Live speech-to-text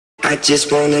I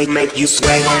just wanna make you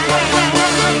sweat.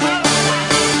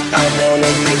 I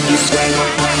wanna make you sweat.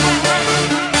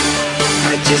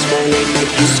 I just wanna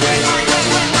make you sweat.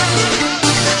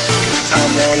 I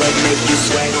wanna make you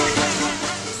sweat.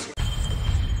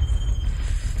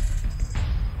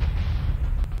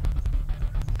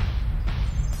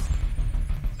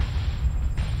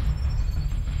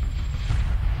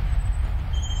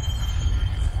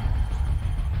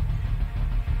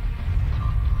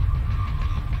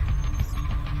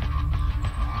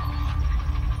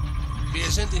 Wir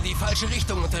sind in die falsche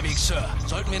Richtung unterwegs, Sir.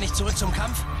 Sollten wir nicht zurück zum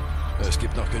Kampf? Es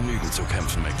gibt noch genügend zu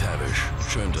kämpfen, McTavish.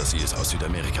 Schön, dass Sie es aus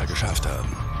Südamerika geschafft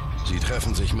haben. Sie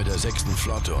treffen sich mit der 6.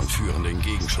 Flotte und führen den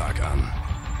Gegenschlag an.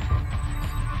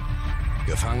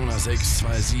 Gefangener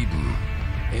 627.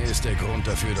 Er ist der Grund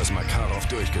dafür, dass Makarov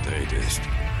durchgedreht ist.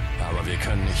 Aber wir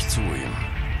können nicht zu ihm.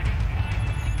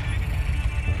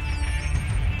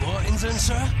 Bohrinseln,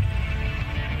 Sir?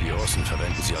 Die Russen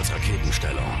verwenden sie als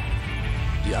Raketenstellung.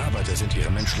 Die Arbeiter sind ihre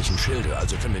menschlichen Schilde,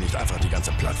 also können wir nicht einfach die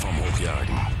ganze Plattform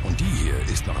hochjagen. Und die hier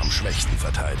ist noch am schwächsten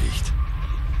verteidigt.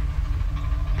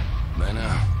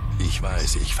 Männer, ich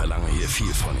weiß, ich verlange hier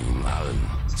viel von Ihnen allen.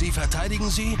 Sie verteidigen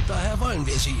sie, daher wollen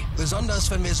wir sie. Besonders,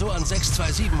 wenn wir so an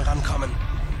 627 rankommen.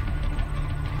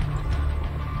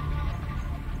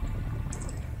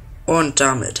 Und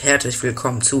damit herzlich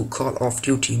willkommen zu Call of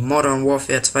Duty Modern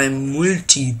Warfare 2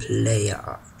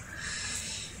 Multiplayer.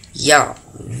 Ja,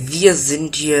 wir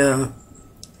sind hier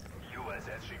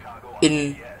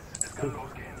in...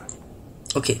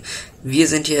 Okay, wir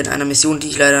sind hier in einer Mission, die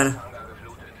ich leider...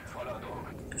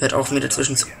 Hört auf,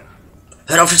 dazwischen zu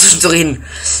reden.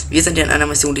 Wir sind hier in einer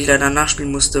Mission, die ich leider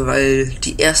nachspielen musste, weil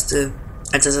die erste...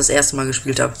 Als ich das erste Mal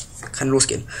gespielt habe... Kann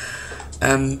losgehen.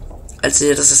 Als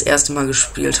ich das erste Mal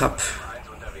gespielt habe...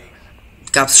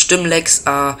 Gab es Stimmlecks.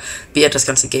 A, B hat das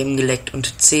ganze Game geleckt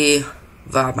und C...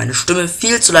 war meine Stimme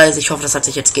viel zu leise. Ich hoffe, das hat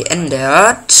sich jetzt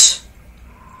geändert.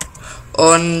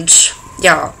 Und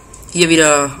ja, hier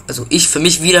wieder, also ich für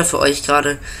mich wieder, für euch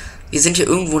gerade. Wir sind hier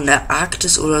irgendwo in der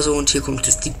Arktis oder so und hier kommt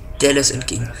es die Dallas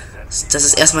entgegen. Dass ich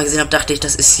das erstmal gesehen habe, dachte ich,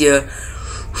 das ist hier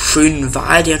schön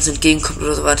Wal, der uns entgegenkommt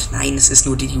oder sowas. Nein, es ist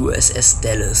nur die USS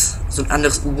Dallas. So ein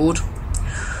anderes U-Boot.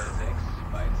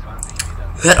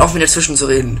 Hört auf, mir dazwischen zu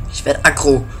reden. Ich werde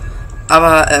aggro.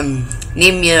 Aber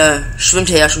neben mir schwimmt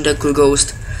hier ja schon der Cool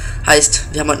Ghost.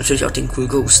 Heißt, wir haben heute natürlich auch den Cool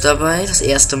Ghost dabei. Das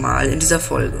erste Mal in dieser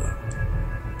Folge.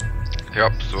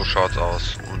 Ja, so schaut's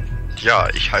aus. Und ja,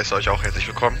 ich heiße euch auch herzlich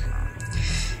willkommen.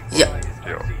 Ja.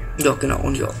 Ja. Ja, genau.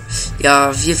 Und ja.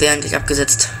 Ja, wir werden gleich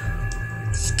abgesetzt.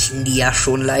 Ich kenne die ja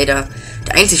schon leider.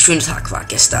 Der einzig schöne Tag war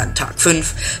gestern, Tag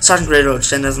 5. Sergeant Railroad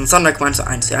Stenderson, Sonderkommando zu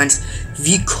 141.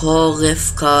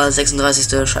 Vikorevka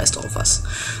 36. Scheiß drauf was.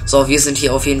 So, wir sind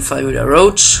hier auf jeden Fall wieder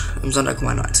Roach im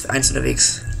Sonderkommando 141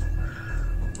 unterwegs.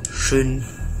 Schön.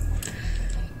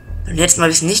 Beim letzten Mal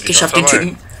habe ich es nicht geschafft, den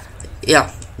Typen.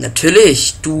 Ja,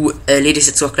 natürlich. Du erledigst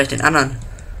jetzt auch gleich den anderen.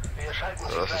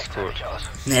 Das ist gut.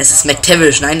 Ne, es ist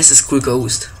McTavish. Nein, es ist Cool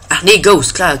Ghost. Ach nee,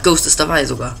 Ghost, klar. Ghost ist dabei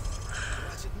sogar.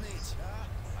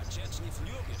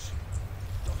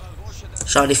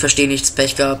 Schade, ich verstehe nichts.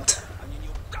 Pech gehabt.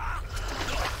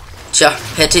 Tja,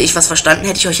 hätte ich was verstanden,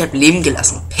 hätte ich euch halt leben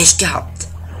gelassen. Pech gehabt.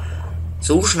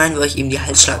 So schneiden wir euch eben die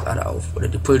Halsschlagader auf. Oder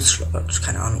die Pulsschlagader.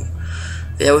 Keine Ahnung.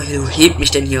 Wer hebt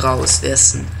mich denn hier raus? Wer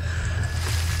ist denn?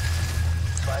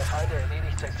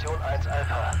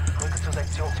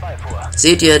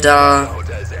 Seht ihr da?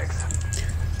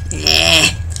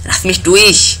 Nee, lasst mich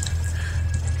durch.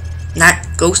 Nein,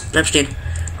 Ghost, bleib stehen.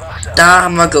 Da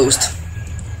haben wir Ghost.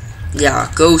 Ja,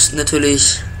 Ghost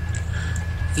natürlich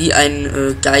wie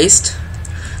ein Geist.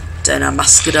 Mit seiner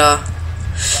Maske da.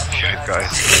 Wie ein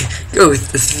Geist. Ghost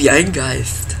ist wie ein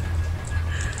Geist.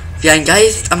 Wie ein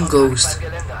Geist am Ghost.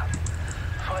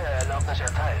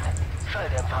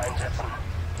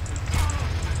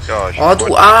 Ja, Oh,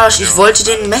 du Arsch, ich wollte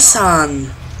den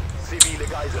messern.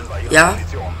 Ja?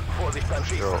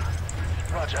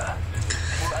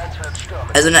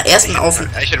 Also in der ersten Aufnahme.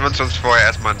 Ich hätte uns vorher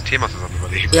erstmal ein Thema zusammen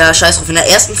überlegen. Ja, scheiß drauf. In der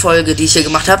ersten Folge, die ich hier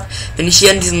gemacht habe, bin ich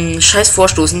hier an diesen scheiß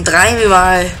Vorstoßen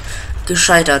dreimal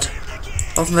gescheitert.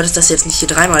 Hoffen wir, dass das jetzt nicht hier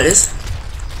dreimal ist.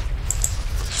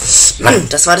 Mann,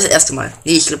 das war das erste Mal.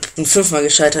 Nee, ich glaube, ich bin 5-mal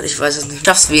gescheitert. Ich weiß es nicht. Ich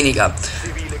schaff's weniger.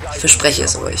 Ich verspreche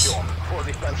es euch.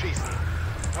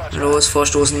 Los,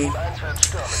 vorstoßen.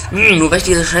 Nur weil ich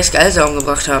diese scheiß Geister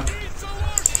umgebracht habe.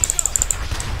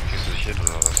 Gehst du dich hin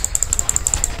oder was?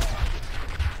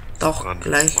 Doch,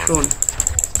 gleich schon.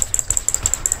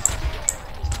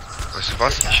 Weißt du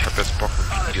was? Ich habe jetzt Bock,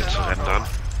 ein Video zu rendern.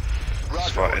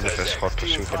 Das war NFS Hot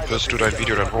Pursuit. Und wirst du dein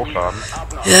Video dann hochladen?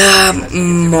 Ja,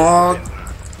 morgen.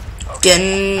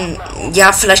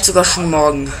 Ja, vielleicht sogar schon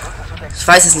morgen. Ich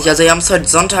weiß es nicht. Also wir haben es heute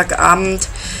Sonntagabend.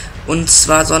 Und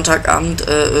zwar Sonntagabend,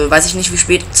 weiß ich nicht wie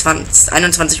spät,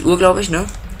 21 Uhr, glaube ich, ne?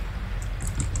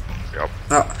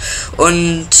 Ja.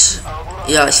 Und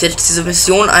ja, ich werde jetzt diese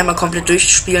Mission einmal komplett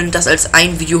durchspielen, das als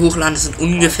ein Video hochladen. Das sind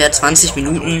ungefähr 20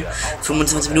 Minuten,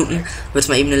 25 Minuten. Wird es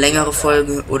mal eben eine längere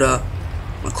Folge oder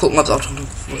mal gucken, ob es auch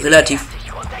noch relativ...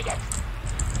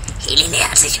 Heli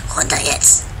nähert sich, runter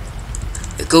jetzt.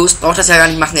 Der Ghost braucht das ja gar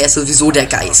nicht machen, er ist sowieso der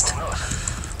Geist.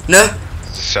 Ne?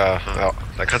 Das ist ja,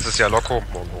 da kannst du es ja locker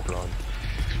morgen hochladen.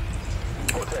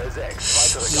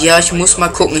 Ja, ich muss mal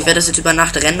gucken. Ich werde das jetzt über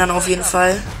Nacht rendern auf jeden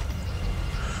Fall.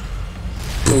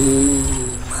 Boom.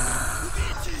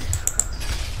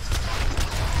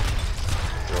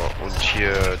 Ja, und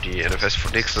hier die NFS,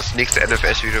 das nächste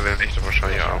NFS-Video werde ich dann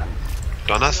wahrscheinlich am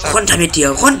Donnerstag. Runter mit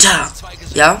dir, runter!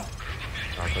 Ja?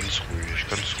 Ja, ganz ruhig,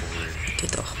 ganz ruhig.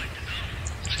 Geht doch.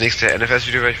 Das nächste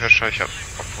NFS-Video werde ich wahrscheinlich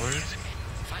obwohl.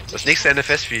 Das nächste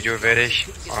NFS-Video werde ich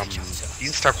am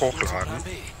Dienstag hochladen.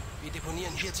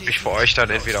 Ich für euch dann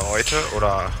entweder heute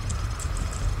oder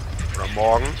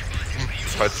morgen,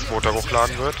 falls es Montag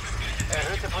hochladen wird.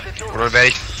 Und dann werde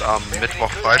ich es am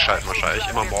Mittwoch freischalten, wahrscheinlich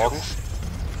immer morgens.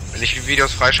 Wenn ich die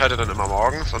Videos freischalte, dann immer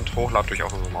morgens und hochlade durch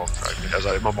auch immer morgens eigentlich. Also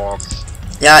immer morgens.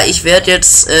 Ja, ich werde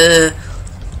jetzt,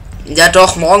 ja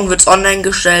doch, morgen wird es online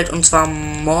gestellt und zwar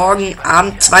morgen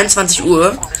Abend 22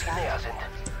 Uhr.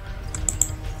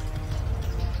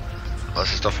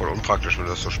 Das ist doch voll unpraktisch, wenn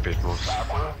das so spät muss.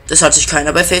 Das hat sich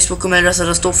keiner bei Facebook gemeldet, dass er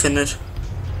das doof findet.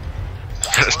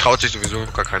 Es traut sich sowieso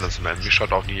gar keiner zu melden. Mir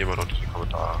schaut auch nie jemand unter die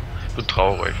Kommentare. Bin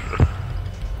traurig.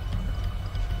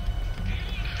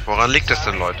 Woran liegt das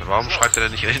denn, Leute? Warum schreibt ihr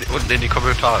denn nicht unten in die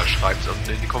Kommentare? Schreibt es unten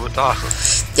in die Kommentare.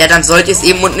 Ja, dann sollt ihr es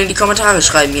eben unten in die Kommentare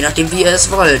schreiben, je nachdem wie ihr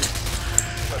es wollt.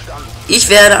 Ich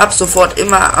werde ab sofort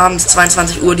immer abends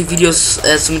 22 Uhr die Videos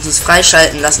zumindest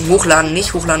freischalten lassen. Hochladen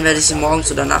nicht. Hochladen werde ich sie morgens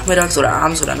oder nachmittags oder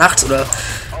abends oder nachts oder...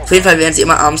 Auf jeden Fall werden sie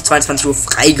immer abends 22 Uhr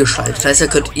freigeschaltet. Das heißt, da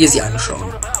könnt ihr sie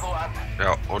anschauen.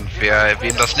 Ja, und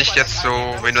wem das nicht jetzt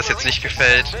so... Wem das jetzt nicht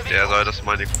gefällt, der soll das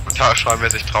mal in die Kommentare schreiben,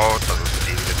 wer sich traut. Also es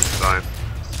wird nicht sein.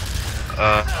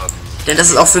 Denn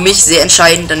das ist auch für mich sehr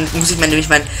entscheidend. Dann muss ich nämlich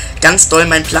ganz doll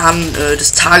meinen Plan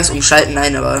des Tages umschalten.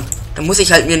 Nein, aber... Da muss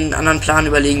ich halt mir einen anderen Plan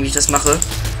überlegen, wie ich das mache.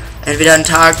 Entweder einen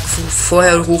Tag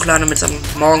vorher hochladen, damit es am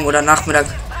Morgen oder Nachmittag.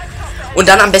 Und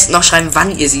dann am besten noch schreiben,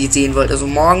 wann ihr sie sehen wollt. Also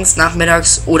morgens,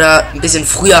 nachmittags oder ein bisschen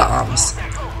früher abends.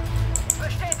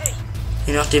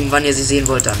 Je nachdem, wann ihr sie sehen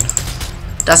wollt dann.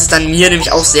 Das ist dann mir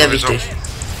nämlich auch sehr wichtig.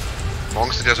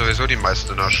 Morgens sind ja sowieso die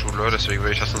meisten in der Schule, deswegen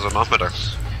will ich das dann so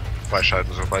nachmittags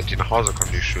freischalten, sobald die nach Hause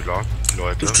kommen, die Schüler, die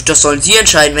Leute. Das sollen sie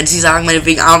entscheiden. Wenn sie sagen,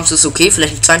 meinetwegen abends ist okay,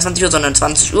 vielleicht nicht 22 Uhr, sondern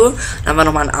 20 Uhr, dann haben wir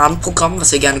nochmal ein Abendprogramm,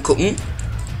 was wir gerne gucken.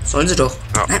 Sollen sie doch.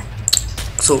 Ja.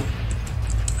 So.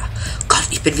 Gott,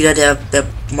 ich bin wieder der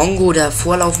Mongo, der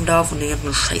vorlaufen darf und den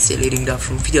ganzen Scheiße erledigen darf.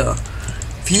 Schon wieder.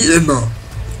 Wie immer.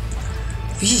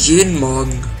 Wie jeden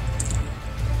Morgen.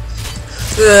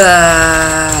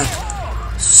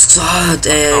 So,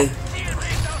 ey.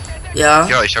 Ja.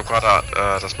 Ja, ich habe gerade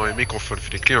das neue Mikrofon für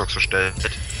die Klinox bestellt.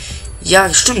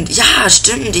 Ja, stimmt. Ja,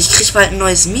 stimmt. Ich krieg bald ein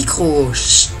neues Mikro.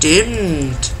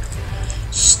 Stimmt.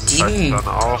 Das heißt dann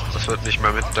auch, es wird nicht mehr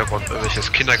im Hintergrund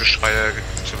irgendwelches Kindergeschrei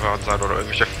zu hören sein oder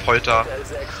irgendwelche Folter.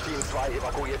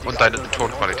 Und deine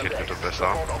Tonqualität wird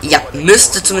besser. Ja,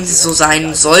 müsste zumindest so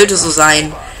sein, sollte so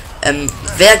sein.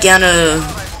 Wer gerne,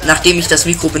 nachdem ich das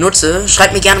Mikro benutze,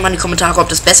 schreibt mir gerne mal in die Kommentare, ob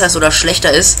das besser ist oder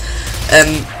schlechter ist.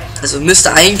 Also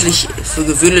müsste eigentlich für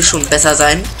gewöhnlich schon besser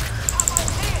sein.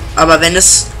 Aber wenn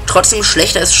es trotzdem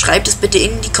schlechter ist, schreibt es bitte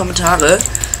in die Kommentare.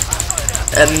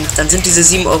 Dann sind diese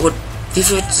 7 Euro... Wie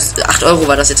viel? 8 Euro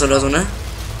war das jetzt oder so, ne?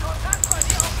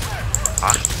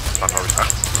 8? Das war glaube ich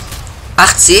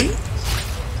 18. 18?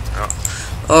 Ja.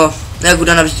 Oh, na gut,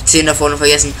 dann habe ich die 10 da vorne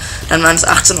vergessen. Dann waren es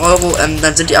 18 Euro,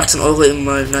 dann sind die 18 Euro eben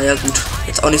mal, naja gut.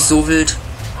 Jetzt auch nicht so wild.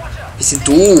 Bisschen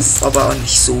doof, aber auch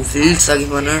nicht so wild, sag ich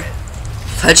mal, ne?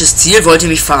 Falsches Ziel, wollt ihr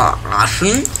mich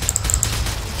verarschen?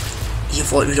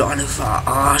 Ihr wollt mich doch alle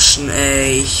verarschen,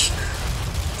 ey.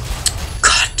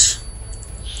 Gott.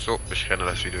 So, ich renne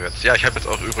das Video jetzt. Ja, ich habe jetzt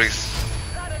auch übrigens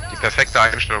die perfekte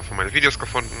Einstellung von meinen Videos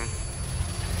gefunden.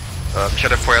 Ich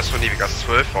hatte vorher Sony Vegas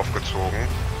 12 aufgezogen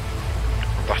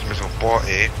und dachte mir so, boah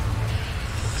ey,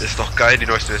 ist doch geil, die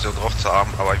neueste Version drauf zu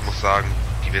haben, aber ich muss sagen,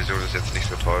 die Version ist jetzt nicht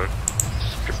so toll.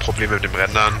 Es gibt Probleme mit dem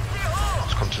Rendern.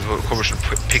 Es kommt zu so komischen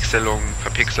Verpixelung.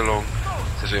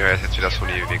 Deswegen wäre jetzt wieder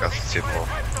Sony Vegas 10 drauf.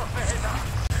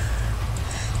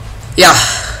 Ja,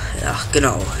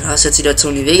 genau. Da ist jetzt wieder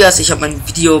Sony Vegas. Ich habe mein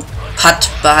Videopad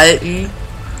behalten.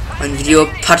 Mein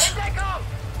Videopad.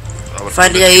 Aber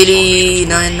Feindlicher Heli.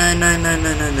 Nein, nein, nein, nein,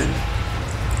 nein, nein, nein.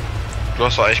 Du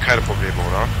hast doch eigentlich keine Probleme,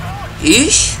 oder?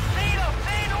 Ich?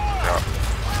 Ja.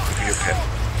 Videocam.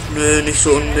 Nö, nicht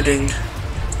so unbedingt.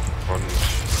 Und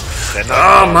Renner.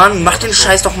 Ah, Mann, mach den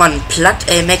Scheiß doch mal platt,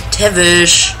 ey,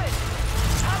 McTavish.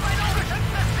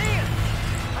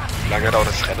 Wie lange dauert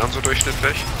das Rennen so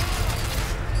durchschnittlich?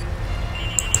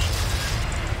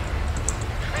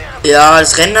 Ja,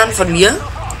 das Rendern von mir?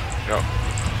 Ja.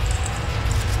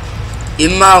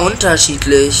 Immer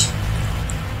unterschiedlich.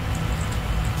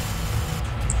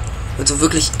 Also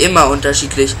wirklich immer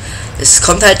unterschiedlich. Es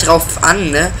kommt halt drauf an,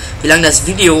 ne, wie lang das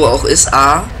Video auch ist,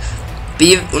 A.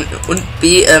 B und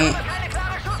B,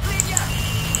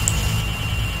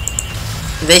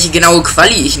 welche genaue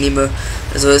Quali ich nehme.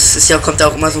 Also es ist ja, kommt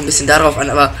auch immer so ein bisschen darauf an,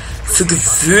 aber für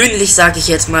gewöhnlich, sage ich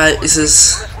jetzt mal, ist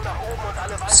es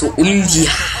so um die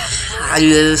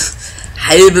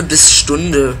halbe bis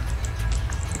Stunde.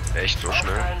 Echt so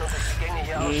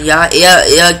schnell? Ja,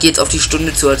 eher geht's auf die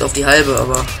Stunde zu als auf die halbe,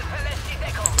 aber. Ja,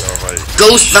 weil.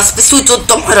 Ghost, was bist du so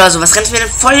dumm oder so? Was rennst du mir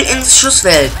denn voll ins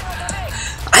Schussfeld?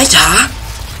 Alter!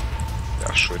 Ja,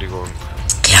 Entschuldigung.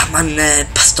 Ja, Mann,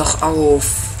 pass doch auf.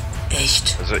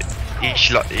 Echt. Also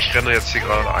ich renne jetzt hier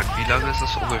gerade ein. Wie lange ist es?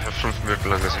 Ungefähr 5 Minuten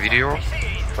langes Video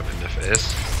von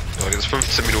NFS. So, jetzt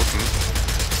 15 Minuten.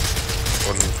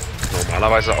 Und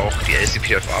normalerweise auch die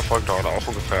LCPFA-Folgen dauern auch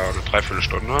ungefähr eine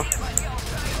Dreiviertelstunde.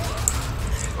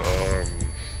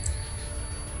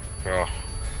 Ja.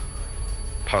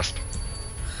 Passt.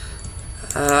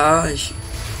 Ich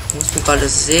muss mir gerade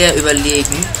sehr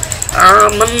überlegen. Ah,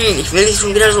 Mann, ich will nicht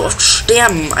schon wieder so oft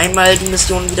sterben. Einmal die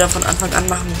Mission wieder von Anfang an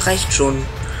machen, reicht schon.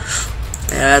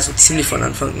 Ja, so ziemlich von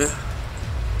Anfang, ne?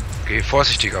 Geh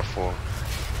vorsichtiger vor.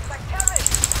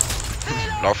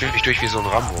 Lauf nicht durch wie so ein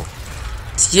Rambo.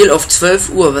 Ziel auf 12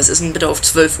 Uhr. Was ist denn bitte auf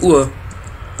 12 Uhr?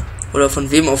 Oder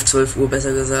von wem auf 12 Uhr,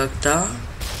 besser gesagt? Da?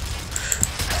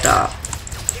 Da.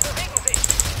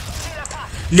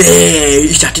 Nee,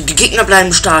 ich dachte, die Gegner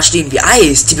bleiben starr stehen wie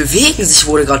Eis. Die bewegen sich,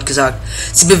 wurde gerade gesagt.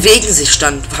 Sie bewegen sich,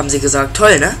 haben sie gesagt.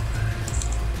 Toll, ne?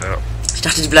 Ja. Ich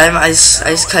dachte, die bleiben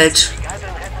eiskalt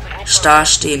starr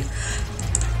stehen.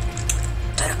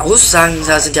 Deine Aussagen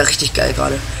da sind ja richtig geil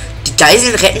gerade. Die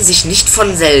Geiseln retten sich nicht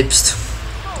von selbst.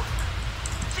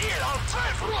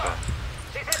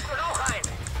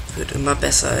 Wird immer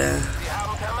besser, ja.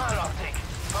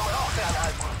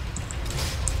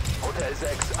 Hotel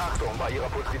 6, Achtung, bei Ihrer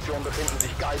Position befinden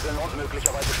sich Geiseln und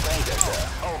möglicherweise Sprengsätze.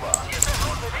 Over.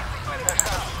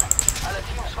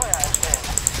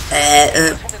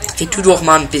 Red du doch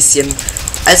mal ein bisschen.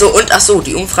 Also, und ach so,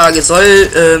 die Umfrage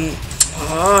soll,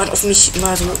 auf mich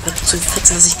immer so zu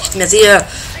fetzen, dass ich nicht mehr sehe.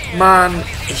 Mann,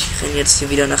 ich renne jetzt hier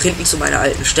wieder nach hinten zu meiner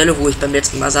alten Stelle, wo ich beim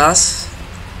letzten Mal saß.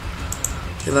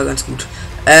 Hier war ganz gut.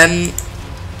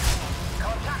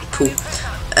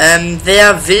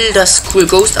 Wer will, dass Cool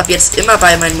Ghost ab jetzt immer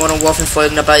bei meinen Modern Warfare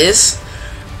Folgen dabei ist,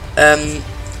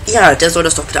 ja, der soll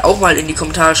das doch bitte auch mal in die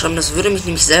Kommentare schreiben. Das würde mich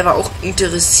nämlich selber auch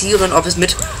interessieren, ob es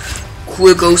mit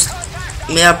Cool Ghost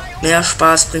mehr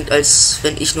Spaß bringt, als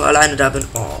wenn ich nur alleine da bin.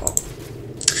 Oh.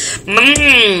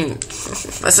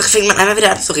 Was fängt man einmal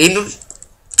wieder an zu reden und...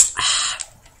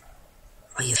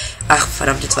 Ach,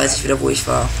 verdammt, jetzt weiß ich wieder, wo ich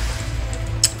war.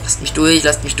 Lasst mich durch,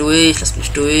 lasst mich durch, lasst mich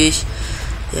durch.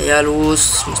 Ja,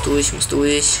 los, muss durch.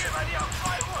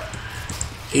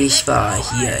 Ich war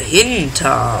hier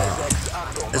hinter.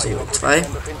 Also 2.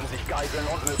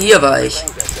 Hier war ich.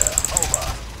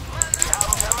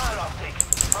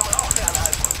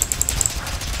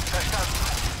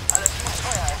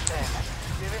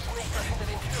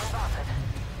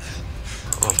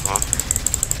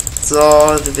 So,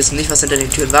 wir wissen nicht, was hinter den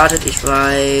Türen wartet. Ich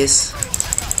weiß.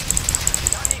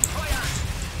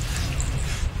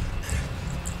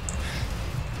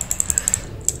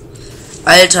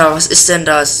 Alter, was ist denn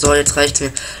das? So, jetzt reicht's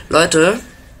mir. Leute,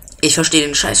 ich verstehe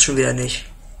den Scheiß schon wieder nicht.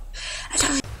 Alter,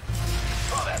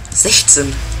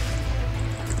 16.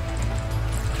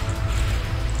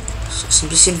 Das ist ein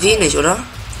bisschen wenig, oder?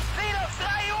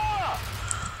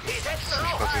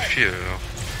 Das ist nicht viel, ja.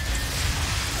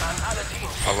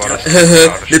 Aber das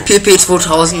eine PP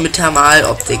 2000 mit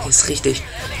Thermaloptik, ist richtig.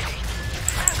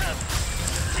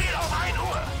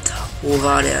 Wo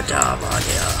war der? Da war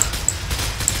der.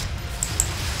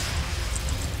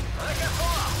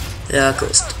 Ja,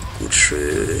 Ghost. Gut,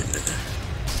 schön.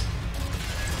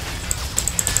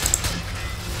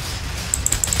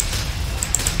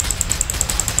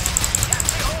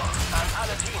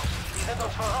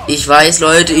 Ich weiß,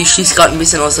 Leute, ich schieße gerade ein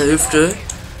bisschen aus der Hüfte.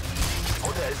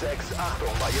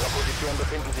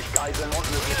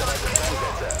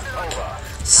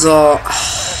 So.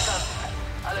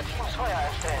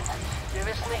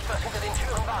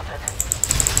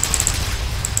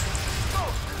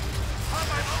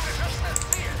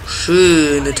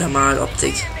 Schöne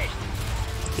Thermaloptik.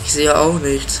 Ich sehe auch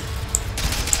nichts.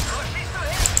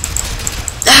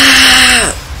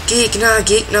 Ah,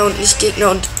 Gegner und nicht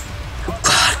Gegner und... Oh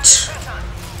Gott.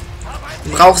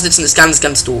 Im Rauch sitzen ist ganz,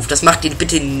 ganz doof. Das macht ihr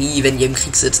bitte nie, wenn ihr im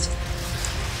Krieg sitzt.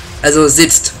 Also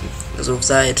sitzt. Also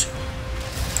seid.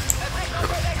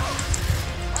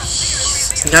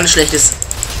 Das ist ein ganz schlechtes...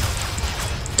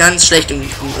 Ganz schlecht im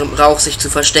Rauch sich zu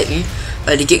verstecken.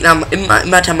 Weil die Gegner haben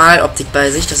immer Thermaloptik bei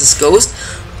sich. Das ist Ghost.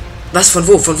 Was? Von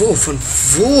wo? Von wo? Von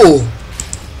wo?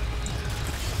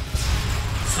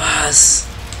 Was?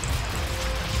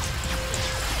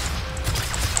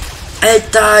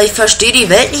 Alter, ich verstehe die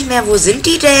Welt nicht mehr. Wo sind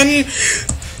die denn?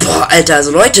 Boah, Alter,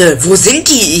 also Leute, wo sind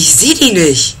die? Ich sehe die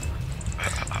nicht.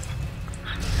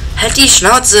 Halt die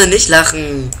Schnauze, nicht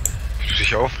lachen. Wie du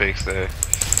dich aufregst, ey.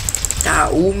 Da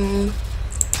oben.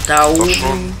 Da Doch oben.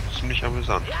 schon ziemlich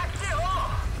amüsant.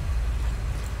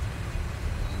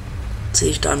 Sehe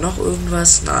ich da noch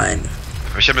irgendwas? Nein.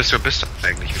 Welcher Mission bist du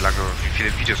eigentlich? Wie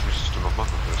viele Videos müsstest du noch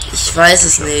machen? Ich weiß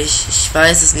es nicht. Ich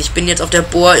weiß es nicht. Ich bin jetzt auf der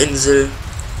Bohrinsel.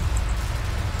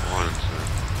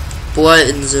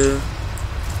 Bohrinsel.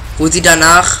 Wo sie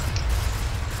danach...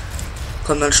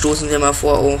 Komm, dann stoßen wir mal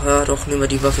vor. Oh, ja, doch, nehmen wir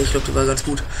die Waffe. Ich glaube, die war ganz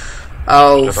gut.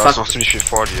 Au, da fuck. war noch ziemlich viel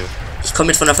vor dir. Ich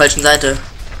komme jetzt von der falschen Seite.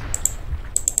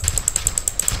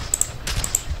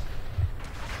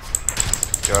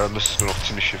 Ja, da müsstest du noch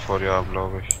ziemlich viel vor dir haben,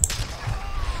 glaube ich.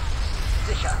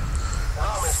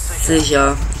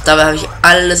 Sicher. Dabei habe ich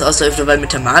alles aus der Hüfte, weil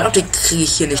mit Thermaloptik kriege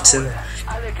ich hier nichts hin.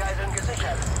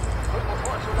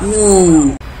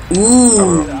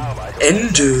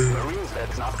 Ende.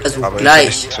 Also aber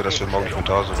gleich. Ist ja nicht so, dass wir morgen nicht mehr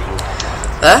da sind.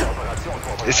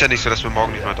 Hä? Ist ja nicht so, dass wir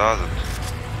morgen nicht mehr da sind.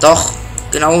 Doch,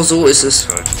 genau so ist es.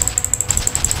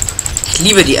 Ich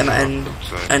liebe die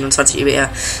M21 EBR.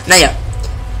 Naja.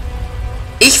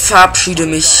 Ich verabschiede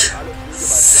mich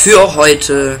für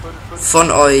heute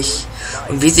von euch.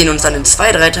 Und wir sehen uns dann in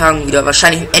 2-3 Tagen wieder.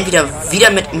 Wahrscheinlich entweder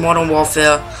wieder mit Modern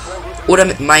Warfare oder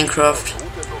mit Minecraft.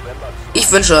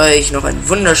 Ich wünsche euch noch einen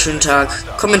wunderschönen Tag.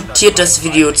 Kommentiert das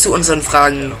Video zu unseren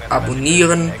Fragen.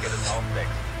 Abonnieren.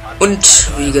 Und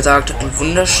wie gesagt, einen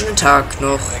wunderschönen Tag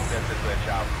noch.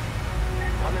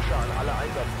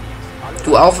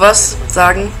 Du auch was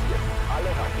sagen?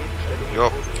 Ja,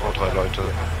 auch 3 Leute.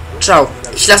 Ciao.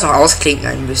 Ich lasse noch ausklinken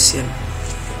ein bisschen.